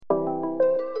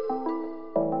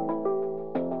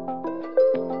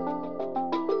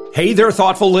Hey there,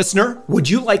 thoughtful listener. Would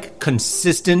you like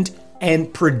consistent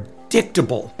and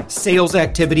predictable sales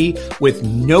activity with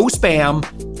no spam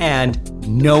and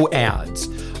no ads?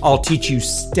 I'll teach you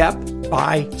step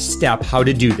by step how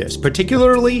to do this,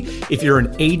 particularly if you're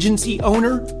an agency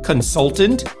owner,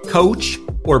 consultant, coach,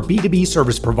 or B2B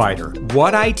service provider.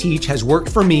 What I teach has worked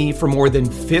for me for more than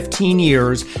 15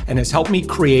 years and has helped me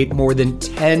create more than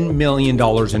 $10 million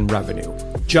in revenue.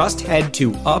 Just head to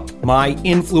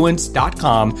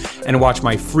upmyinfluence.com and watch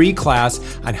my free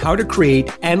class on how to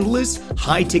create endless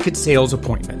high-ticket sales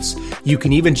appointments. You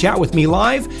can even chat with me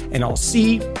live, and I'll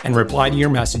see and reply to your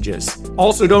messages.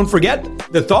 Also, don't forget,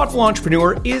 the Thoughtful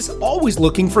Entrepreneur is always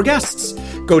looking for guests.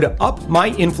 Go to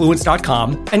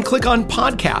upmyinfluence.com and click on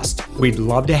podcast. We'd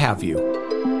love to have you.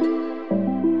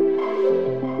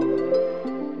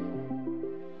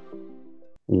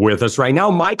 With us right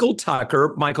now, Michael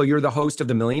Tucker. Michael, you're the host of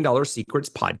the $1 Million Secrets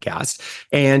podcast,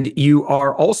 and you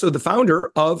are also the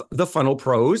founder of The Funnel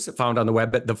Pros, found on the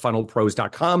web at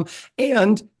thefunnelpros.com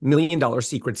and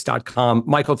 $1milliondollar-secrets.com.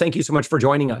 Michael, thank you so much for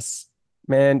joining us.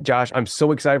 Man, Josh, I'm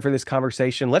so excited for this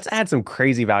conversation. Let's add some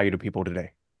crazy value to people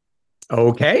today.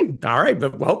 Okay. All right.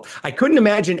 But well, I couldn't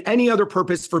imagine any other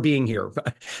purpose for being here.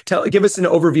 Give us an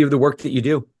overview of the work that you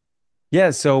do.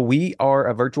 Yeah, so we are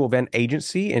a virtual event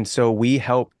agency, and so we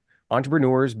help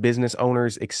entrepreneurs, business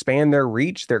owners expand their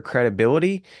reach, their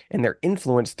credibility, and their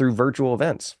influence through virtual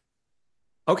events.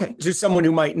 Okay. So someone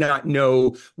who might not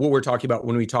know what we're talking about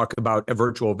when we talk about a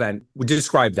virtual event, would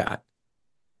describe that.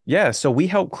 Yeah, so we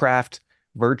help craft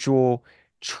virtual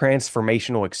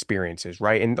transformational experiences,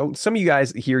 right? And some of you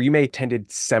guys here, you may have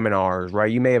attended seminars,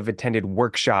 right? You may have attended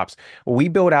workshops. Well, we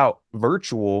build out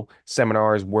virtual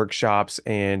seminars, workshops,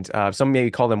 and some may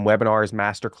call them webinars,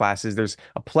 master classes. There's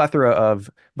a plethora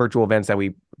of virtual events that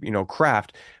we,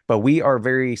 craft, but we are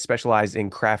very specialized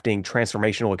in crafting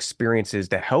transformational experiences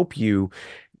to help you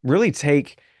really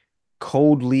take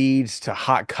cold leads to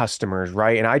hot customers,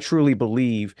 right? And I truly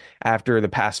believe after the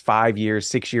past 5 years,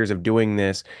 6 years of doing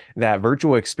this, that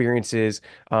virtual experiences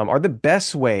are the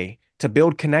best way to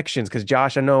build connections. Because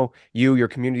Josh, I know your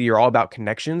community, you're all about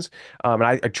connections. And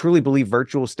I truly believe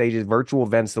virtual stages, virtual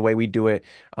events, the way we do it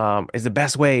is the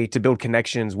best way to build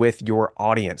connections with your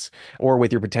audience or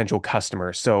with your potential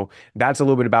customers. So that's a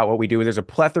little bit about what we do. There's a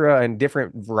plethora and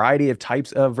different variety of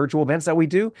types of virtual events that we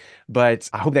do, but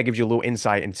I hope that gives you a little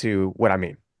insight into what I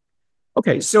mean.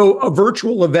 Okay. So a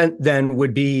virtual event then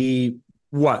would be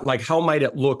what? Like, how might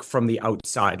it look from the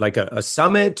outside? Like a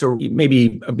summit, or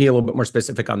maybe be a little bit more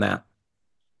specific on that?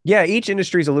 Yeah, each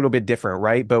industry is a little bit different,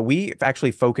 right? But we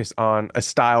actually focus on a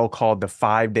style called the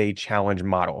 5-day challenge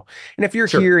model. And if you're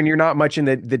here and you're not much in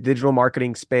the digital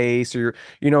marketing space, or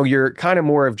you're kind of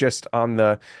more of just on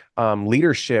the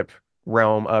leadership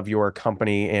realm of your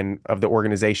company and of the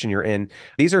organization you're in,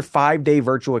 these are 5-day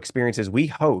virtual experiences we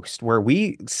host where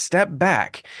we step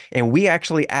back and we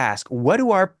actually ask, what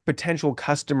do our potential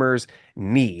customers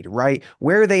need, right?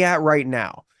 Where are they at right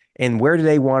now? And where do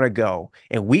they want to go?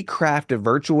 And we craft a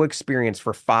virtual experience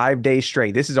for 5 days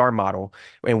straight. This is our model.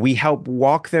 And we help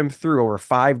walk them through over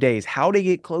 5 days how to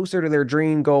get closer to their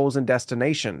dream goals and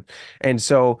destination. And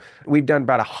so we've done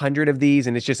about 100 of these,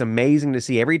 and it's just amazing to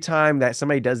see every time that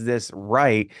somebody does this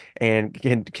right and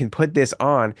can put this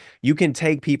on, you can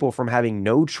take people from having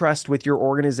no trust with your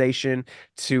organization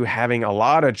to having a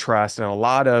lot of trust and a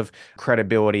lot of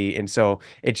credibility. And so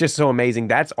it's just so amazing.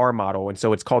 That's our model. And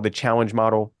so it's called the challenge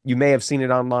model. You may have seen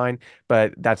it online,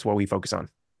 but that's what we focus on.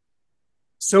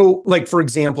 So, like, for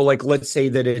example, like, let's say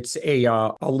that it's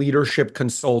a leadership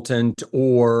consultant,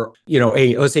 or,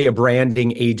 let's say a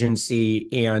branding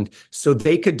agency. And so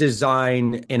they could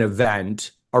design an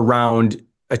event around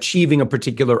achieving a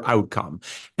particular outcome.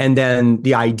 And then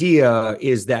the idea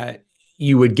is that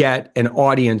you would get an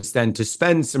audience then to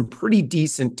spend some pretty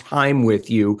decent time with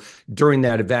you during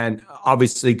that event,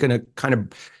 obviously going to kind of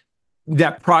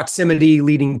that proximity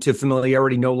leading to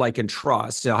familiarity, know, like, and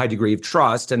trust, a high degree of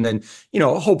trust. And then,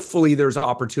 hopefully there's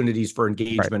opportunities for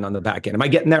engagement on the back end. Am I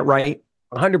getting that right?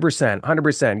 100%,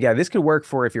 100%. Yeah, this could work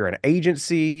for if you're an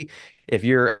agency, if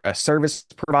you're a service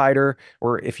provider,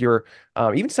 or if you're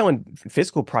even selling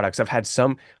physical products. I've had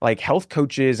some like health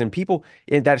coaches and people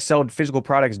that sell physical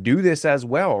products do this as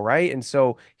well, right? And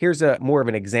so here's a more of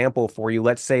an example for you.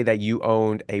 Let's say that you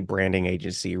owned a branding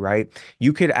agency, right?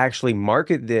 You could actually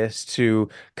market this to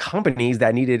companies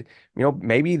that needed,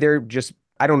 maybe they're just,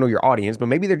 I don't know your audience, but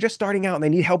maybe they're just starting out and they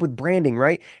need help with branding,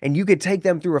 right? And you could take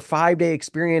them through a 5-day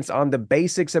experience on the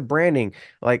basics of branding.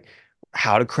 Like,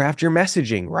 how to craft your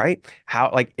messaging, right?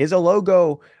 How, like, is a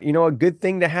logo, a good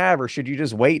thing to have, or should you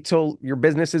just wait till your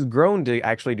business is grown to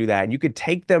actually do that? And you could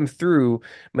take them through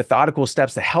methodical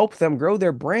steps to help them grow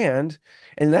their brand.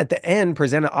 And at the end,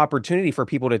 present an opportunity for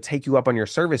people to take you up on your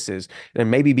services and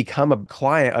maybe become a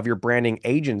client of your branding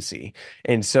agency.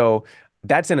 And so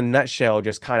that's in a nutshell,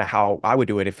 just kind of how I would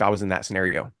do it if I was in that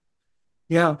scenario.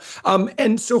 Yeah.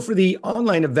 And so for the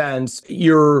online events,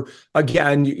 you're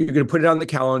going to put it on the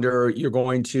calendar. You're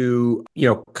going to,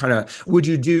 kind of, would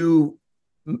you do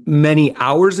many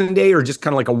hours in a day or just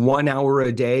kind of like a 1 hour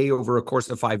a day over a course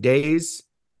of 5 days?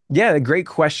 Yeah, a great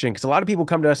question. Because a lot of people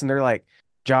come to us and they're like,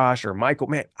 Josh or Michael,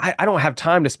 man, I don't have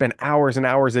time to spend hours and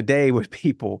hours a day with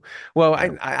people. Well,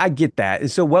 Yeah. I get that.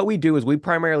 And so what we do is we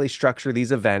primarily structure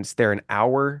these events. They're an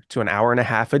hour to an hour and a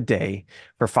half a day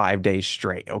for 5 days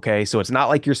straight. Okay. So it's not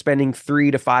like you're spending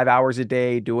 3 to 5 hours a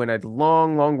day doing a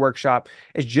long, long workshop.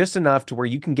 It's just enough to where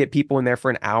you can get people in there for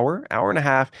an hour, hour and a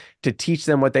half to teach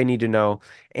them what they need to know.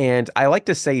 And I like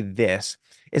to say this.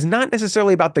 It's not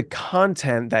necessarily about the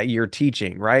content that you're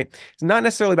teaching, right? It's not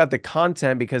necessarily about the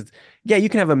content because, yeah, you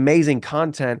can have amazing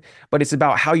content, but it's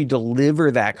about how you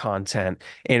deliver that content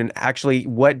and actually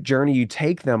what journey you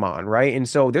take them on, right? And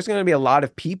so there's going to be a lot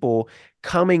of people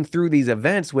coming through these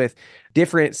events with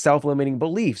different self-limiting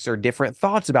beliefs or different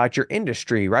thoughts about your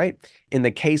industry, right? In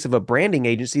the case of a branding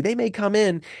agency, they may come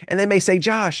in and they may say,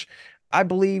 Josh, I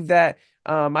believe that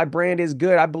my brand is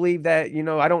good. I believe that,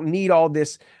 I don't need all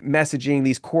this messaging,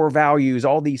 these core values,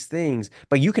 all these things,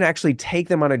 but you can actually take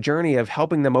them on a journey of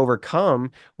helping them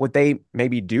overcome what they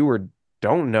maybe do or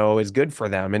don't know is good for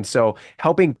them. And so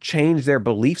helping change their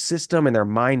belief system and their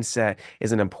mindset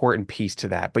is an important piece to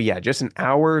that. But yeah, just an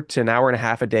hour to an hour and a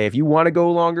half a day. If you want to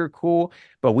go longer, cool.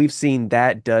 But we've seen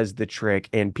that does the trick.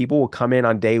 And people will come in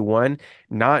on day one,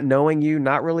 not knowing you,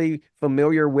 not really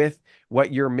familiar with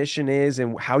what your mission is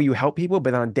and how you help people.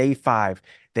 But on day five,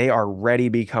 they are ready to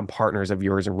become partners of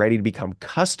yours and ready to become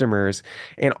customers.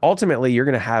 And ultimately, you're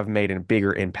going to have made a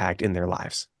bigger impact in their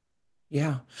lives.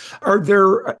 Yeah. Are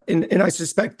there, and I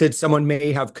suspect that someone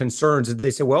may have concerns that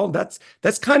they say, well, that's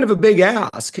kind of a big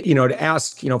ask, to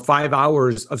ask, 5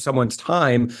 hours of someone's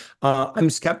time. I'm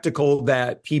skeptical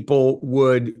that people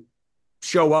would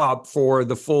show up for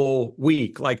the full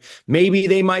week. Like maybe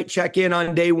they might check in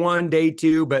on day one, day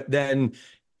two, but then,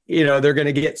 they're going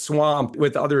to get swamped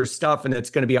with other stuff and it's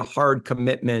going to be a hard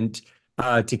commitment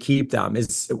to keep them.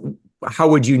 How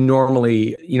would you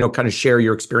normally, kind of share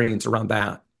your experience around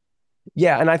that?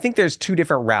 Yeah, and I think there's two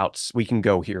different routes we can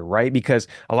go here, right? Because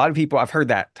a lot of people, I've heard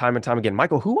that time and time again,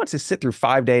 Michael, who wants to sit through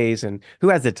 5 days and who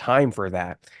has the time for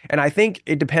that? And I think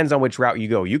it depends on which route you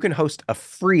go. You can host a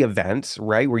free event,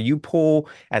 right? Where you pull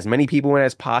as many people in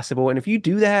as possible. And if you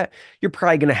do that, you're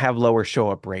probably going to have lower show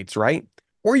up rates, right?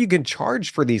 Or you can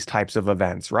charge for these types of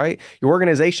events, right? Your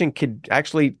organization could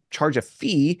actually charge a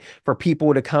fee for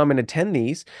people to come and attend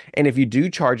these. And if you do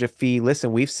charge a fee,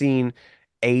 listen, we've seen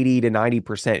 80 to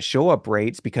 90% show up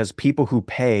rates because people who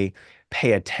pay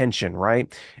attention,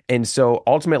 right? And so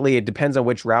ultimately it depends on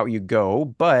which route you go.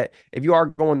 But if you are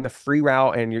going the free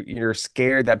route and you're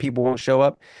scared that people won't show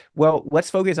up, well, let's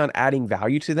focus on adding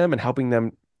value to them and helping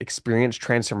them experience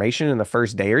transformation in the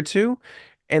first day or two.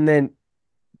 And then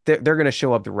they're going to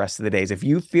show up the rest of the days. If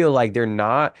you feel like they're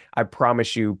not, I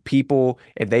promise you, people,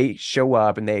 if they show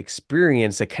up and they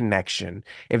experience a connection,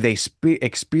 if they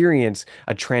experience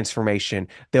a transformation,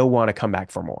 they'll want to come back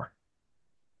for more.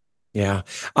 Yeah.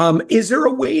 Is there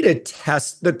a way to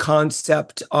test the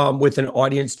concept with an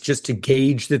audience just to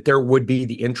gauge that there would be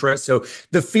the interest? So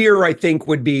the fear, I think,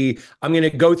 would be, I'm going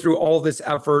to go through all this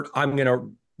effort. I'm going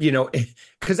to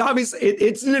because obviously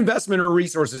it's an investment of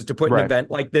resources to put an Right. event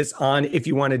like this on if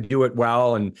you want to do it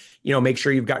well and, make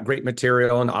sure you've got great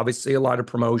material and obviously a lot of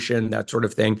promotion, that sort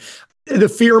of thing. The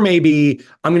fear may be,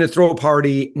 I'm going to throw a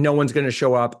party, no one's going to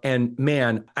show up. And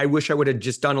man, I wish I would have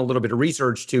just done a little bit of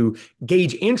research to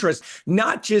gauge interest,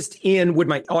 not just in would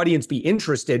my audience be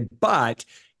interested, but,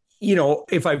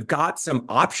 if I've got some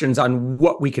options on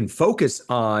what we can focus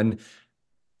on,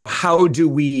 how do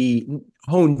we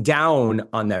hone down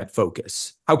on that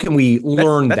focus? How can we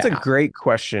learn That's a that? great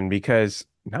question because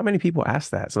not many people ask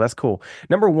that. So that's cool.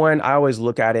 Number one, I always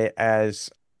look at it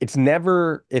as it's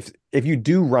never if you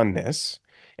do run this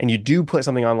and you do put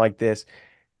something on like this,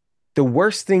 the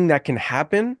worst thing that can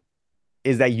happen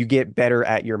is that you get better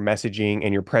at your messaging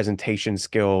and your presentation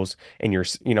skills and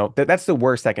that's the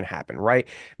worst that can happen, right?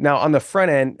 Now, on the front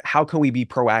end, how can we be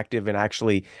proactive and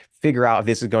actually figure out if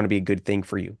this is going to be a good thing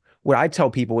for you? what I tell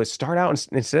people is start out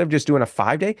instead of just doing a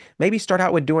 5-day, maybe start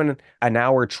out with doing an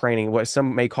hour training, what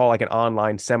some may call like an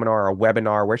online seminar or a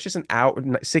webinar, where it's just an hour,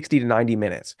 60 to 90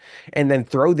 minutes, and then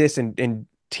throw this and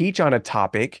teach on a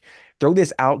topic. Throw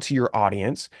this out to your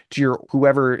audience, to your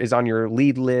whoever is on your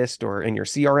lead list or in your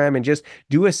CRM, and just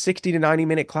do a 60 to 90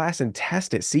 minute class and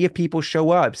test it. See if people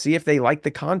show up, see if they like the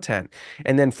content.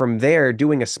 And then from there,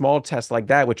 doing a small test like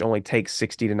that, which only takes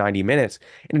 60 to 90 minutes.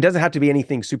 And it doesn't have to be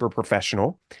anything super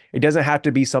professional. It doesn't have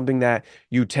to be something that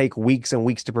you take weeks and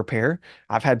weeks to prepare.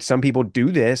 I've had some people do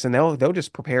this and they'll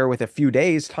just prepare with a few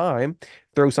days time,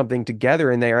 throw something together,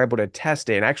 and they are able to test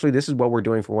it. And actually, this is what we're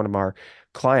doing for one of our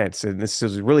clients. And this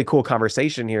is a really cool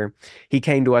conversation here. He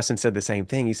came to us and said the same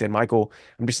thing. He said, Michael,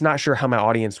 I'm just not sure how my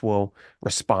audience will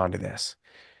respond to this.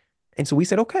 And so we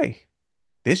said, okay,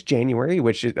 this January,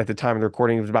 which at the time of the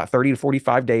recording was about 30 to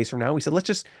 45 days from now, we said, let's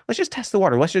just test the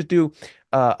water. Let's just do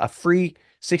a free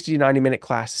 60 to 90 minute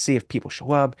class to see if people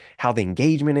show up, how the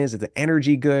engagement is the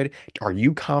energy good? Are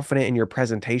you confident in your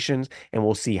presentations? And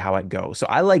we'll see how it goes. So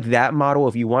I like that model.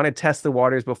 If you want to test the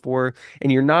waters before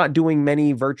and you're not doing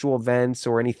many virtual events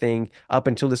or anything up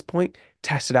until this point,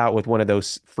 test it out with one of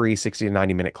those free 60 to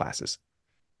 90 minute classes.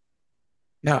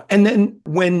 Yeah. And then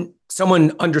when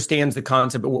someone understands the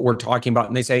concept of what we're talking about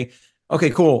and they say,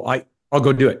 okay, cool, I'll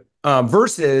go do it.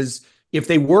 Versus if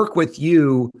they work with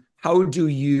you, how do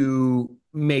you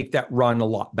make that run a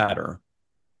lot better?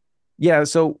 Yeah,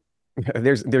 so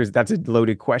that's a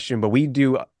loaded question, but we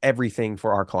do everything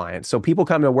for our clients. So people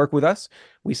come to work with us,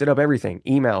 we set up everything: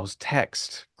 emails,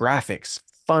 text, graphics,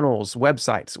 funnels,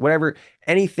 websites, whatever,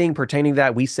 anything pertaining to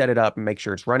that, we set it up and make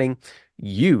sure it's running.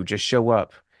 You just show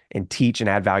up and teach and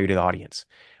add value to the audience.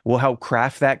 We'll help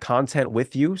craft that content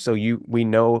with you, so we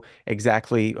know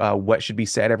exactly what should be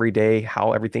said every day,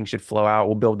 how everything should flow out.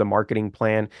 We'll build the marketing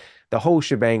plan, the whole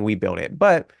shebang. We build it,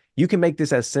 but you can make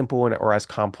this as simple or as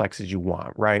complex as you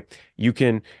want, right? You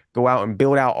can go out and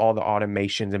build out all the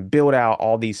automations and build out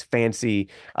all these fancy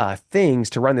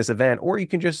things to run this event, or you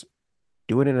can just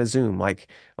do it in a Zoom, like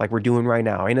we're doing right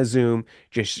now in a Zoom,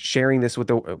 just sharing this with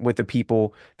the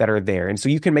people that are there. And so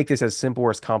you can make this as simple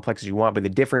or as complex as you want. But the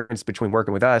difference between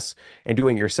working with us and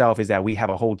doing it yourself is that we have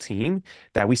a whole team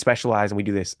that we specialize and we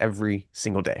do this every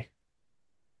single day.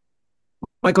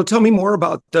 Michael, tell me more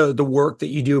about the work that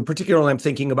you do. Particularly, I'm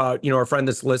thinking about, our friend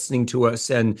that's listening to us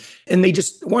and they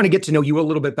just want to get to know you a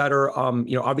little bit better.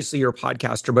 Obviously you're a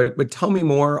podcaster, but tell me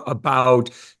more about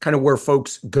kind of where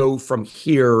folks go from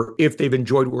here if they've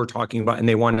enjoyed what we're talking about and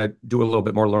they want to do a little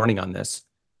bit more learning on this.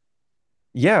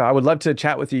 Yeah, I would love to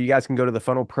chat with you. You guys can go to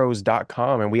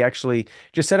thefunnelpros.com and we actually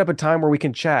just set up a time where we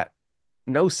can chat.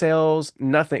 No sales,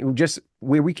 nothing, just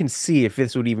where we can see if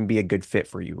this would even be a good fit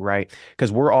for you, right?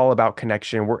 Because we're all about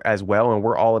connection, and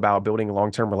we're all about building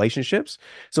long-term relationships.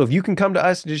 So if you can come to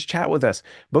us and just chat with us,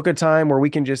 book a time where we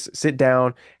can just sit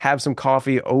down, have some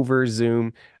coffee over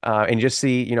Zoom, and just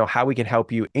see, how we can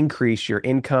help you increase your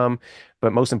income,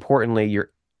 but most importantly, your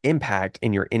impact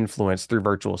and your influence through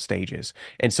virtual stages.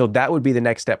 And so that would be the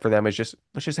next step for them, is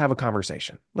let's just have a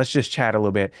conversation. Let's just chat a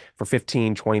little bit for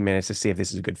 15, 20 minutes to see if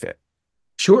this is a good fit.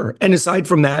 Sure. And aside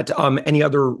from that, any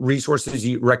other resources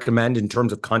you recommend in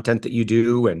terms of content that you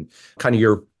do and kind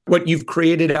of what you've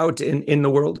created out in the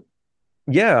world?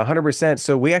 Yeah, 100%.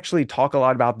 So we actually talk a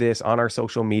lot about this on our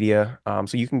social media.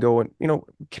 So you can go and,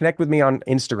 connect with me on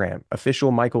Instagram,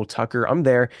 official Michael Tucker. I'm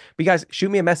there. But you guys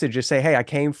shoot me a message. Just say, hey, I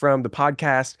came from the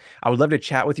podcast. I would love to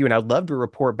chat with you. And I'd love to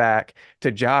report back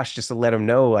to Josh just to let him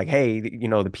know, like, hey,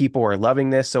 the people are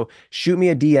loving this. So shoot me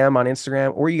a DM on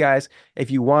Instagram, or you guys, if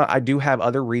you want, I do have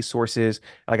other resources.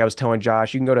 Like I was telling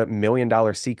Josh, you can go to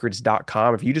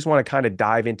milliondollar-secrets.com if you just want to kind of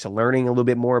dive into learning a little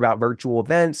bit more about virtual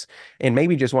events and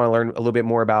maybe just want to learn a little bit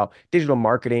more about digital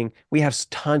marketing. We have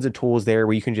tons of tools there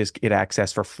where you can just get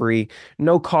access for free,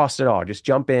 no cost at all. Just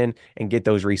jump in and get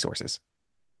those resources.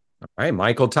 All right,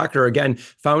 Michael Tucker, again,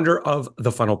 founder of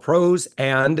The Funnel Pros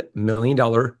and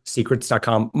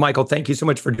milliondollar-secrets.com. Michael, thank you so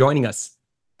much for joining us.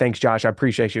 Thanks, Josh. I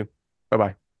appreciate you.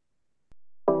 Bye-bye.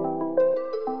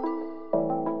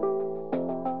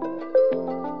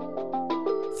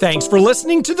 Thanks for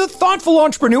listening to the Thoughtful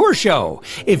Entrepreneur Show.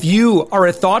 If you are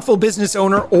a thoughtful business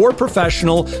owner or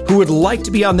professional who would like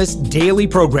to be on this daily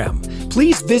program,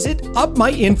 please visit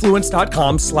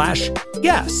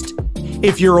upmyinfluence.com/guest.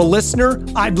 If you're a listener,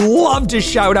 I'd love to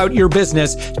shout out your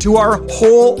business to our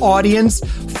whole audience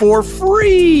for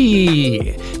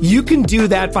free. You can do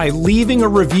that by leaving a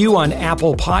review on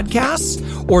Apple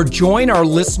Podcasts or join our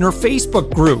listener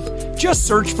Facebook group. Just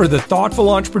search for The Thoughtful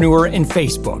Entrepreneur in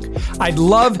Facebook. I'd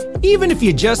love even if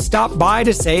you just stop by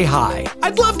to say hi.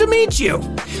 I'd love to meet you.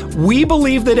 We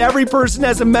believe that every person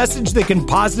has a message that can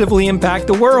positively impact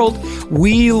the world.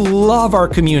 We love our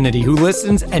community who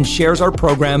listens and shares our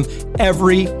program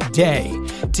every day.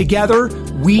 Together,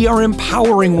 we are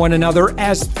empowering one another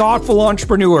as thoughtful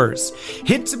entrepreneurs.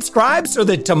 Hit subscribe so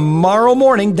that tomorrow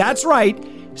morning, that's right,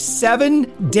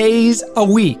 7 days a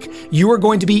week, you are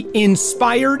going to be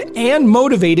inspired and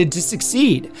motivated to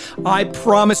succeed. I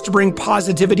promise to bring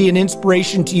positivity and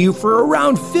inspiration to you for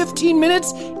around 15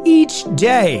 minutes each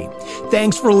day.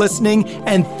 Thanks for listening,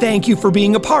 and thank you for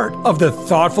being a part of the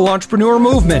Thoughtful Entrepreneur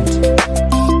Movement.